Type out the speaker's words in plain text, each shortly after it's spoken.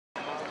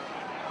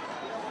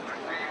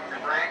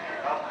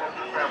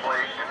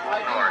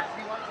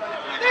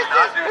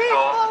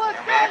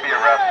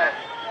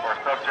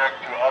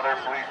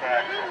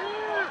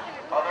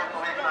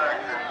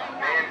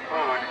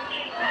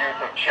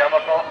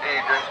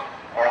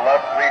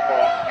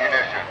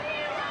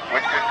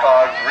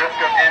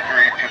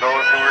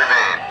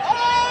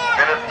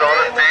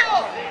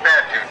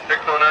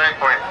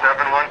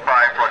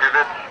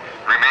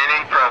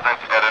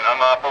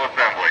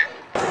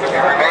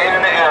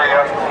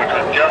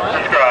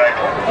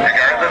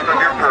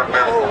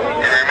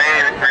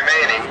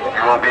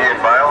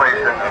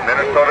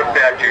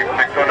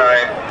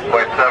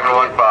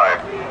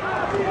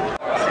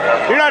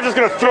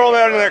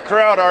that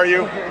crowd, are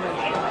you?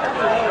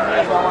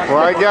 Well,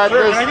 I got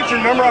Sir, this. can I get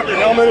your number off your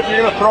helmet if you're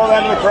going to throw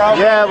that in the crowd?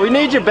 Yeah, we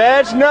need your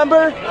badge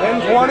number.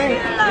 N20?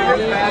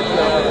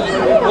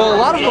 Well, a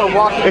lot of them are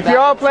walking. If you're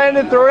all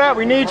planning to throw that,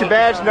 we need your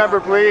badge number,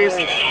 please.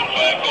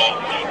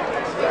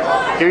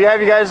 Do you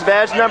have you guys'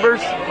 badge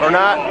numbers or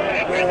not?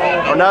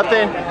 Or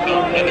nothing?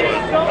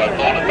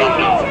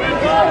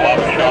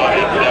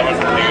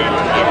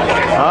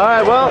 All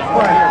right, well,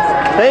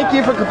 thank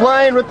you for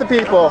complying with the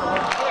people.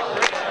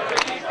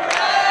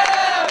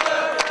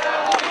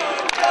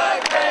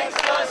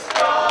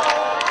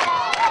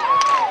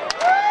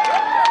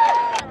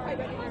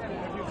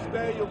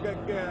 You'll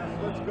get gas.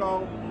 Let's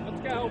go.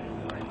 Let's go.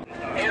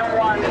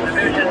 801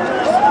 division,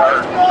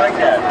 or like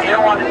that.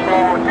 801 is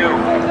 402.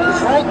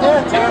 It's right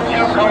there, Tom. 2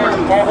 covers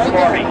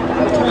 440.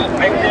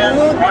 Mixed in,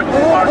 1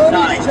 bar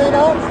 9. Straight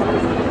up.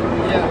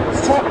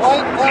 Straight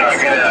white, black,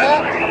 straight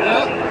cap.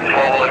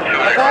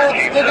 A guy with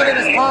a stick in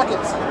his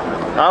pockets.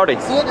 Howdy.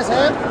 See it in his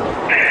hand? See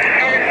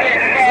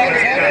it in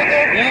his hand right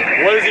there?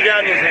 Yeah. What has he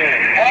got in his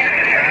hand?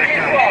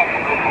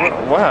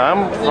 Well,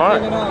 I'm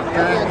fine.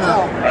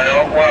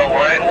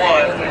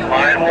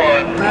 Line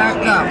 1.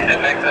 Back up. He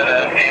mixed it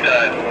up. He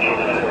does.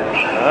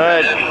 All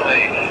right.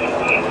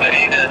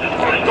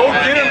 Go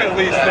get him at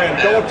least then.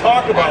 Don't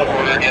talk about him.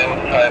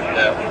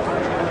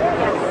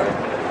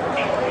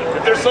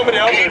 If there's somebody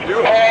else there, do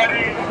it.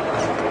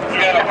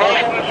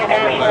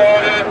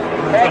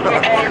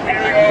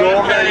 Go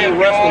over there and you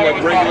arrest them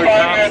like regular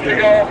cops do.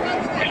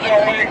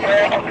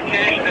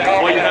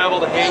 Well, you have all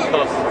the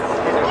handcuffs.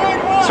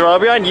 So I'll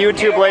be on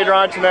YouTube later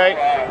on tonight.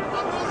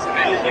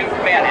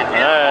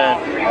 Alright.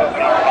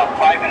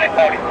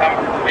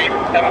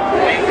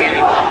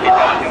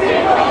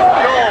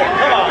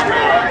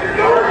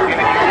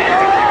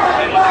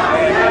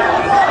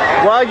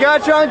 Well, I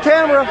got you on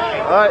camera.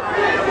 Alright.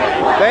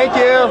 Thank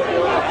you.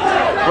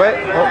 Wait.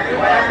 Oh.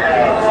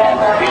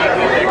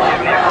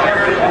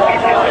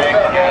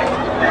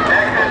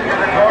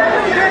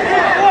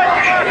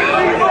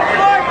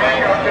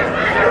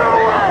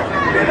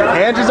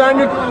 Hands is on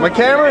your, my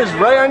camera is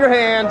right on your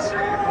hands.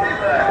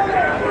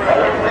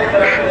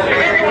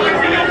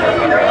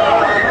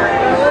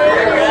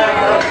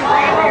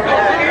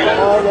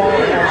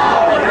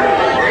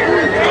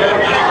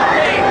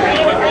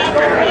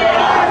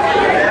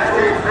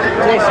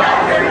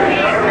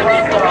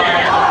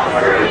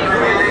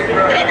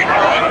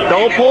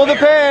 Don't pull the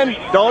pin.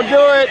 Don't do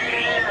it.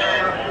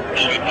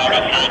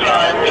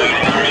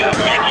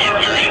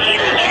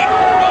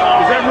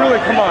 Is that really?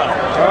 Come on.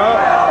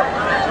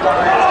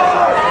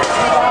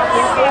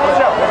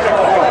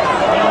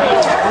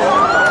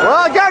 Well,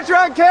 I got you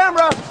on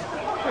camera.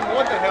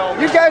 What the hell?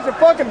 You guys are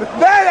fucking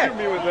pathetic.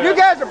 You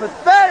guys are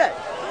pathetic.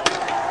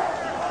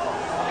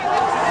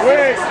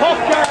 Wait, tough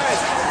guys.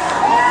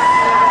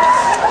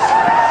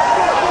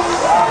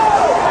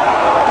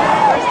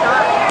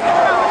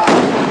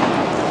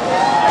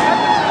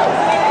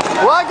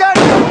 Well, I got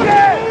you for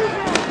this.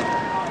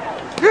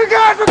 You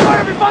guys are going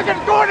to be fucking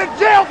going to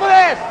jail for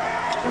this.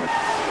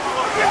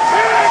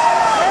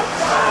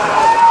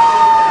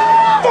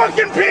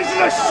 Fucking pieces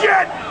of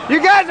shit. You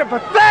guys are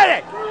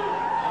pathetic.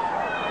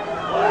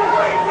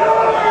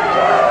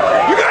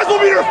 You guys will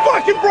be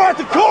fucking brought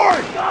to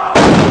court.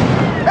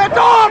 It's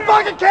all on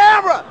fucking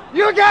camera.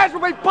 You guys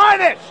will be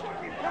punished.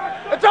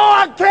 It's all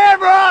on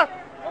camera.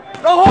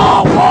 The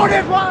whole world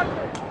is watching.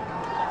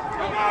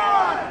 Come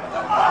on.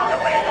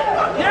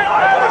 Get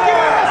out of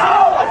here.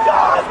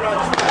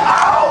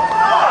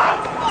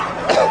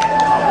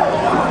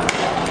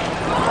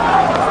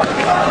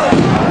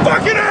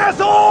 Fucking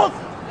assholes.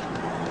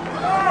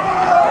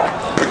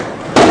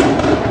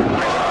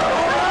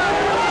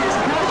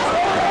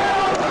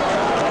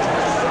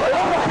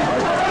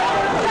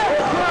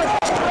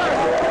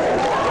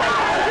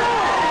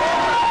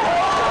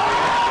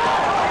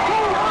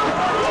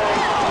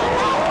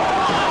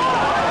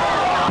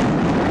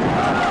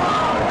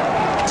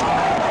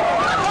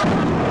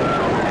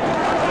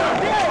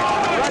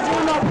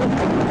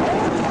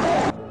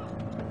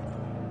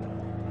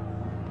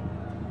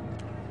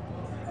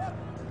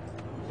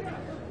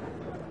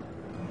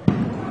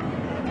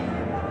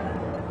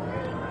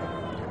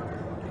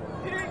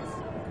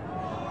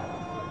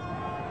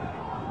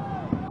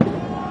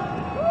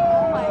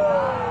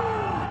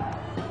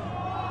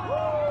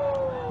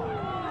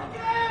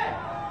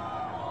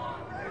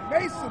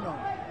 Mason them.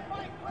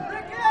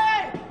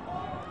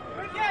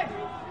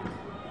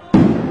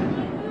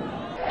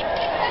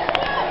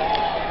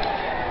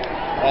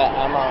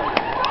 I'm on.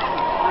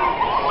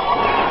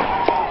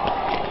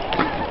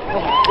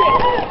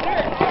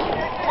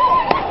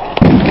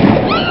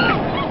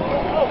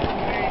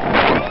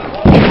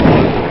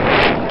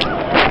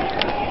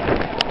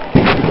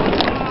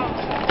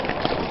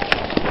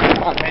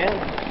 Come on, man.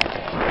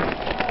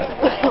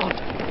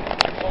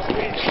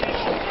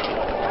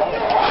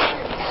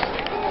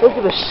 Look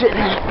at the shit.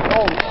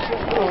 Oh,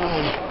 shit.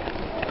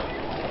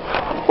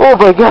 Oh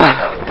my god.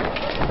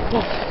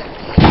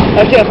 I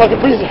can't fucking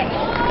breathe it.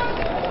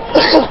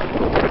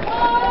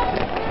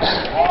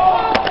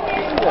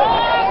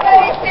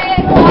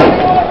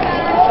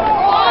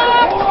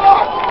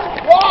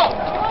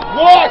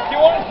 Look, you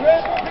want to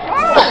transfer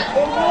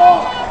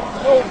people?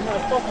 Oh, my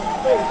fucking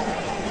face.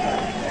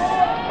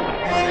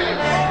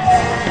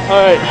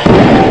 Alright.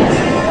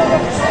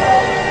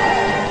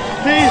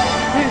 Peace.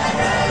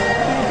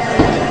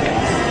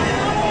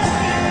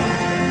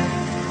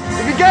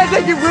 If you guys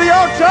think you're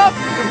real tough,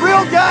 the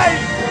real guys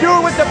do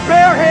it with the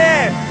bare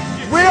hands.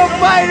 Real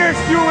fighters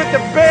do it with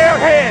the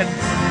bare hands.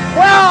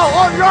 Well,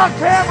 you're on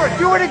camera.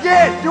 Do it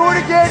again. You'll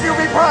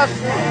be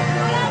prosecuted.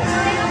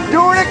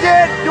 Do it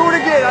again.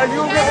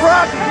 You'll get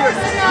prosecuted.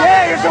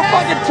 Yeah, you're so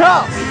fucking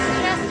tough.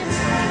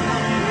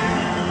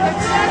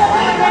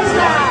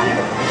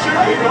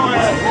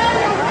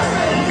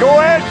 Go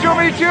ahead, shoot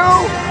me too.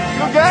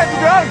 You guys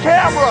are on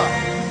camera.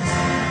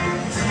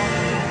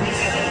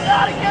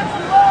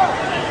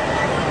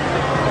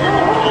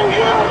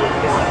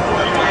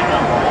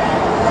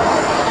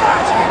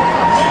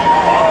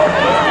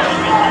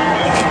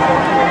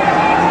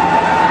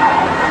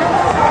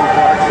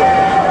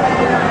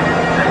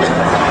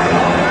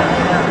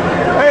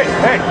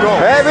 Hey, go.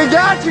 Hey, we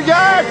got you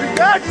guys.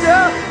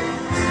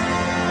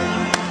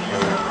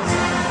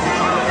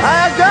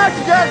 I got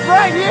you guys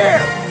right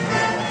here.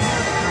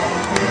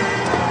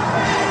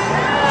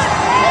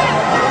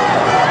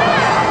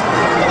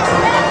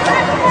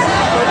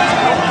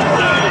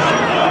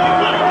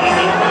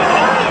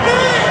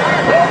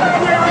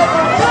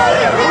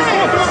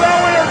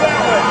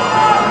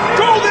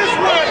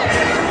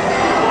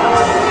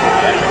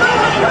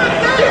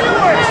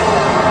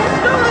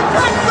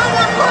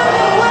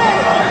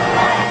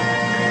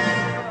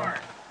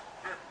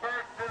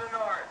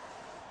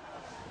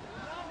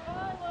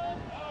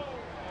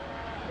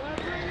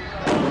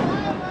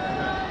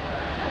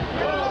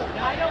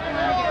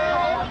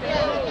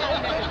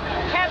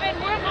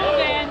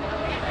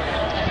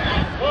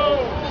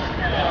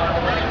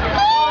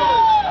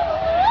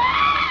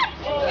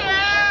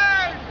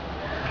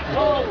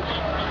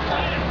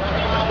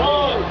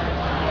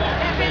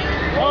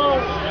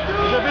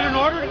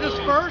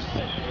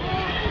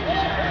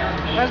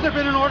 Has there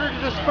been an order to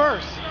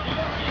disperse? I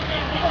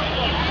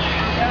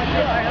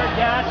heard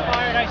gas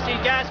fired. I see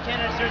gas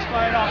canisters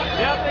fired off.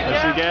 Yep, I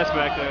see gas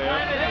back there, yeah.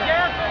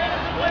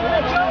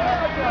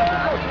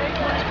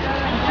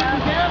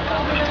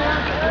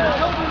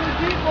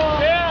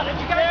 Yeah,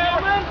 you guys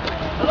human?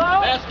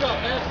 Hello? Mask up.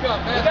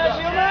 You guys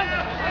human?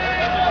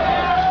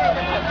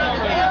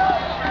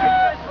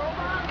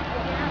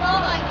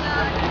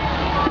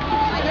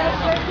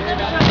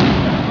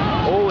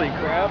 Holy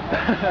crap.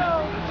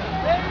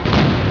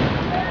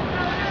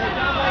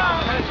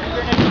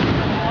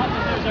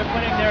 Officers are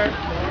putting their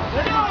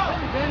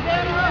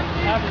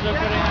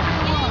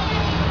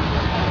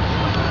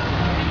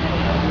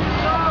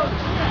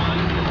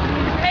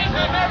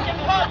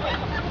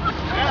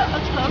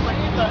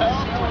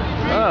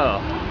Oh.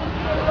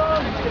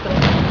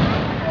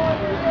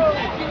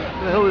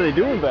 What the hell are they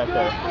doing back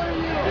there?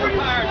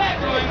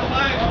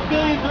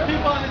 billions of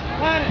people on this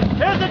planet.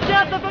 Here's the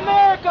death of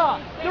America.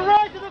 The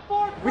rise of the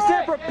Fourth Reich. We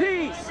stand for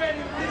peace.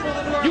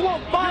 You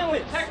want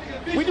violence.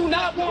 We do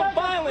not want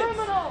violence.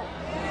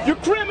 You're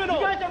criminal.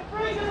 You guys are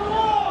breaking the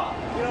law.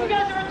 You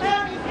guys are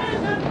attacking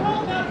innocent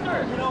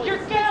protesters.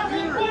 You're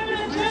gassing women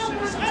and children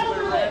for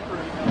elderly.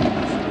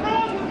 What's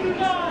wrong with you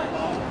guys?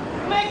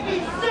 You make me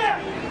sick.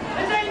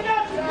 This ain't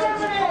Nazi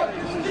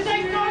Germany. This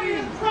ain't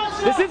communist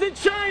Russia. This isn't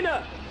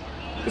China.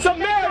 It's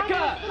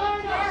America.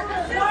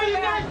 Why are you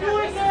guys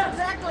doing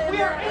this? We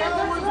are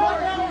innocent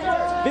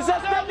protesters. This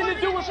has nothing to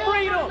do with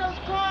freedom.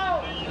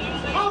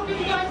 How can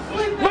you guys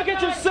sleep? Look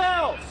at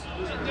yourselves.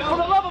 For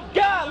the love of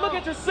God, look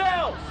at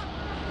yourselves.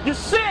 You're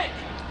sick.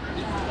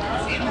 You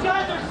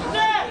guys are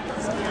sick.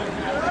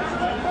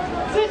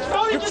 This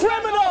You're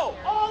criminal.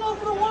 all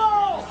over the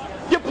world.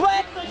 You're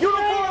black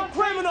uniform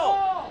criminal.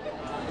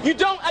 You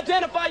don't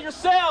identify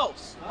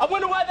yourselves. I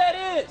wonder why that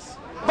is.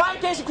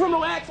 Violation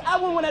Criminal Acts, I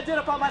wouldn't want to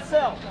identify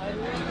myself.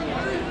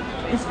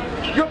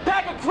 You're a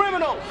pack of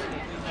criminals.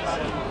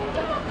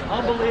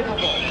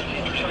 Unbelievable.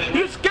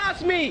 You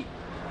disgust me.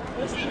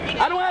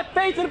 I don't have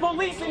faith in the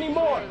police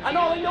anymore. I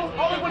know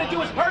all they want to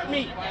do is hurt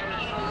me.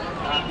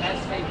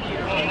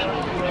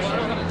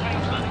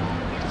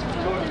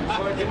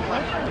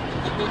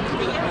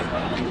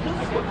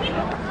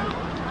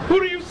 Who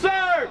do you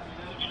serve?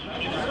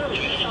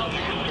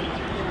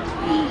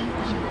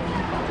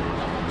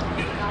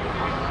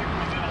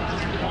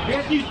 You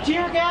guys use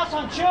tear gas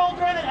on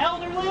children and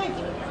elderly?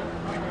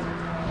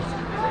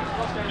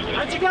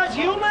 Aren't you guys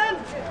human?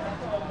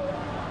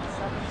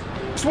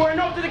 Swear an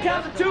oath to the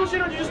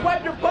Constitution, or you just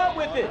wipe your butt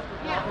with it?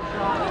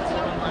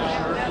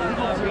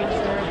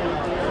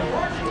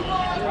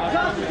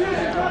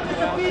 Constitution comes as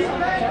a piece of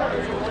paper.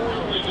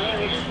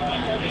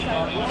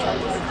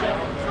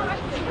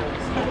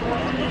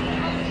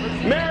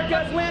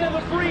 America's land of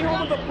the free,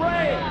 home of the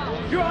brave.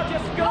 You're all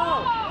just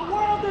scum. The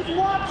world is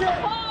watching.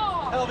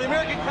 Hell, the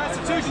American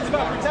Constitution's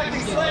about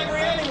protecting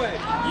slavery anyway.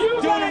 You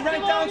Doing it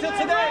right down till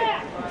today.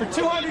 For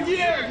 200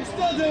 years, you're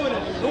still doing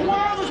it. The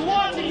world is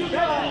watching you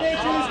guys. The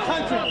nation of this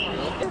country.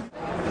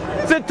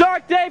 It's a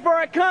dark day for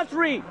our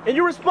country, and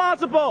you're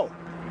responsible.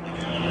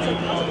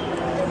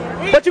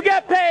 But you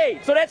got paid,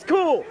 so that's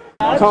cool.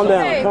 Calm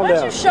down, Hey, calm why don't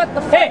down. you shut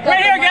the fuck Hey, up?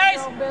 right here, and mind guys.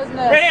 your own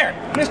business? Right here,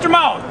 Mr.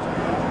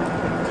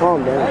 Moan.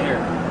 Calm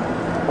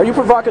down. Are you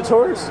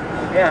provocateurs?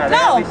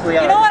 No,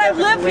 you know what? I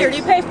live here. Do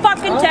you pay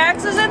fucking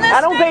taxes in this?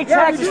 I don't pay thing?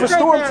 taxes for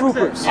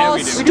stormtroopers. Oh,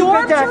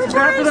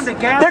 stormtroopers?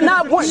 They're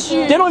not.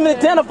 They don't even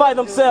identify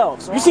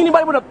themselves. You see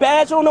anybody with a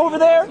badge on over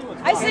there?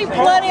 I see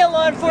plenty of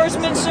law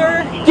enforcement,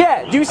 sir.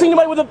 Yeah. Do you see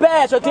anybody with a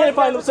badge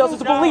identifying themselves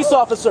as a police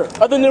officer,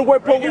 other than wear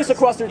police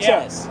across their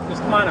chest?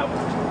 Just come on up.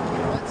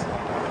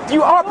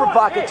 You are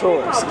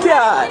provocateurs.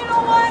 God. You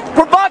know what?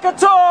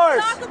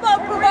 Provocateurs! Talk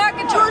about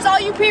provocateurs.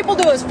 All you people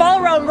do is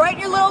follow around, write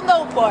your little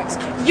notebooks.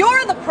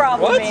 You're the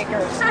problem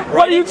makers.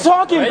 What are you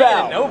talking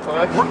about?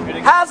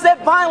 How's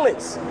that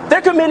violence?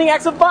 They're committing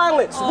acts of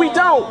violence. We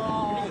don't.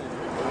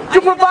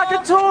 You're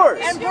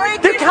provocateurs. And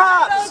breaking They're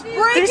cops.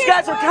 windows, These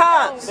guys are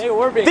cops.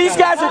 These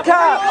guys are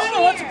cops.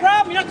 What's the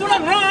problem? You're not doing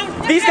nothing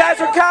wrong. These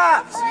guys are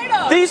cops.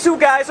 These two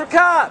guys are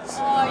cops.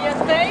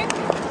 You think?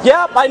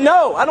 Yep, I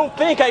know. I don't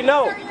think I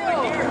know.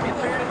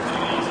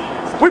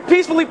 We're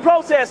peacefully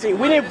protesting.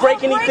 We didn't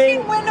break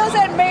anything. Breaking windows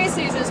at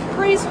Macy's is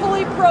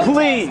peacefully protesting.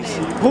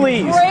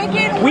 Please.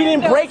 Breaking We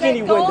didn't break any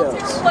at Galton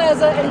windows.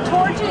 Plaza and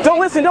torching. Don't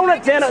listen.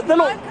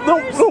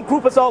 Don't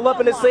group us all up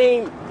in the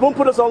same. Don't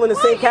put us all in the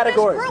same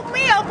category. You just group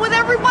me up with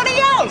everybody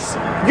else.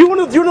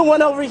 You're the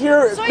one over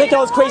here So you making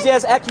all these know what? crazy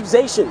ass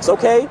accusations,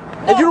 okay?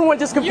 And you're the one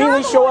just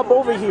conveniently show up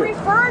over here.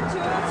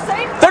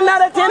 They're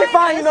not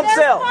identifying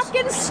themselves.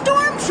 They're fucking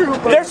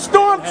stormtroopers. They're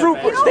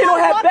stormtroopers. You know They don't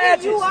how have lucky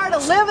badges. you are to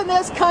live in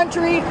this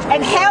country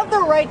and have the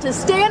right to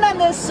stand on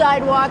this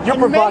sidewalk You're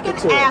and make an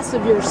provocateur. ass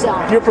of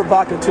yourself. You're a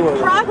provocateur.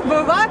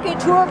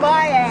 Provocateur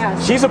my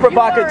ass. She's a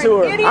provocateur. You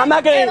are an idiot I'm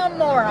not getting- and a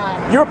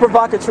moron. You're a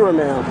provocateur,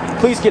 ma'am.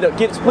 Please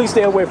please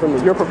stay away from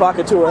me. You're a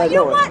provocateur. I You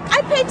know know what? it.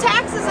 I pay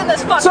taxes in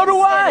this fucking So do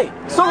city. I.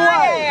 So do my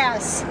I.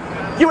 ass.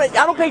 I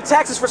don't pay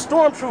taxes for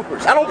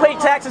stormtroopers. I don't pay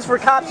taxes for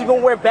cops who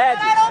don't wear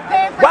badges. I don't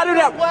pay for Why do your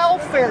that?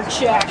 welfare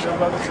check.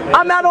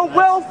 I'm not on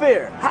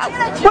welfare.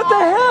 What the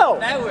hell?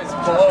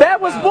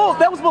 That was bull.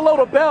 That was below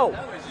the belt.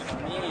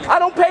 I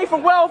don't pay for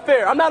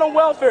welfare. I'm not on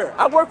welfare.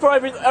 I work for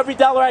every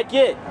dollar I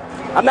get.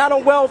 I'm not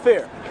on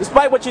welfare,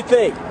 despite what you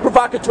think.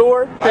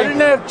 Provocateur. I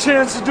didn't have a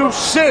chance to do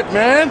shit,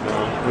 man.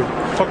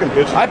 Fucking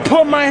bitch. I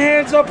put my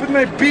hands up and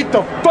they beat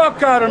the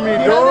fuck out of me,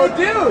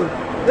 dude.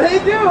 They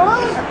do,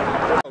 huh?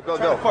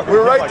 Go. We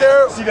were right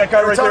there. See that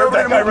guy right telling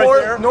there? everybody That to guy move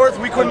right there? north.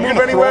 We couldn't move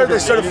anywhere. They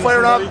started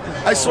flaring up.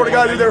 I swear to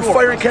God, dude, they were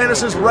firing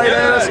canisters right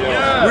at us.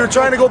 We were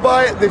trying to go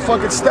by. They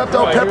fucking stepped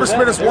out, pepper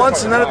sprayed us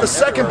once, and then at the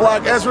second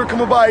block, as we were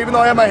coming by, even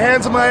though I had my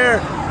hands in my air,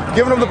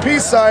 giving them the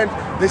peace sign,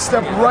 they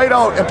stepped right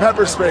out and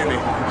pepper sprayed me.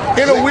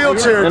 In a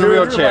wheelchair,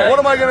 dude. What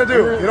am I gonna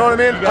do? You know what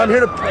I mean? I'm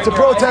here to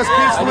protest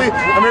peacefully.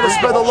 I'm here to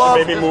spread the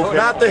love,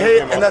 not the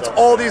hate, and that's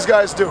all these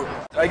guys do.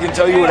 I can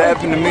tell you what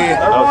happened to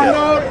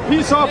me.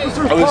 Peace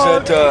officer.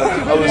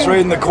 I was right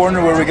in the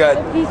corner where we got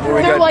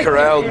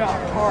corralled.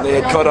 They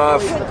had cut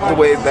off the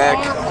way back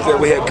that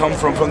we had come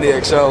from the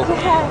XL,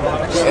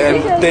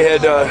 and they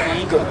had a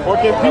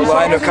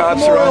line of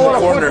cops around the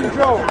corner,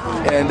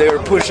 and they were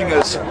pushing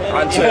us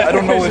onto. I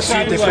don't know what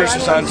seat they pushed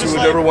us onto.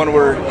 Whichever one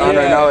we're on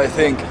right now, I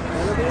think.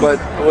 But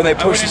when they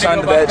pushed us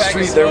onto that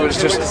street, there was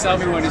just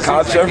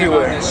cops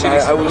everywhere.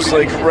 I was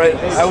like,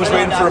 I was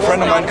waiting for a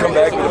friend of mine to come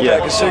back with a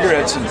pack of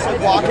cigarettes, and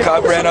the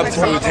cop ran up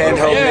to me with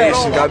handheld mace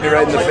and got me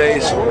right in the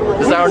face.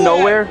 Is that out of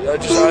nowhere? I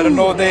don't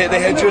know. They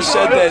had just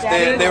said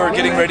that they were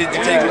getting ready to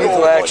take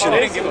lethal action,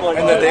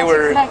 and that they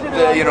were,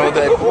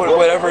 that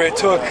whatever it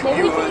took,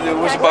 it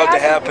was about to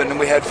happen, and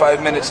we had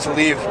 5 minutes to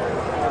leave.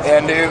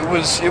 And it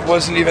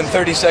wasn't even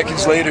 30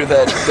 seconds later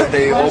that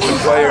they opened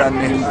fire on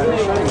me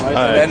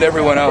and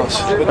everyone else.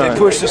 But they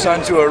pushed us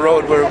onto a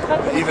road where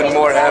even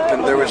more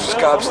happened. There was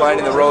cops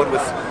lining the road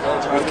with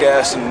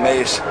gas and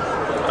mace.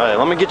 Alright,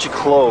 let me get you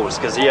close,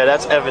 because yeah,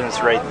 that's evidence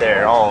right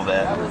there, all of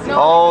that.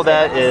 All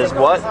that is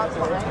what?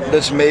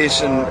 That's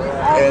mace and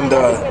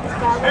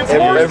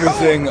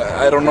everything.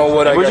 I don't know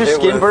what I got hit with. Was your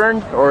skin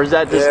burned, or is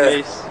that just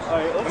mace?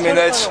 I mean,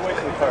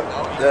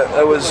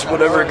 that was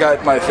whatever got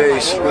in my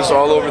face. It was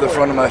all over the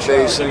front of my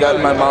face. It got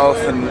in my mouth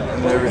and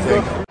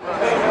everything.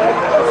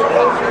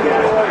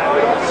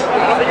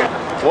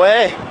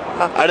 Well, hey,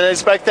 I didn't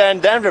expect that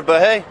in Denver,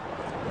 but hey,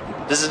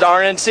 this is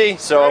RNC,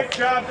 so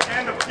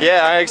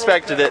yeah, I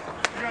expected it.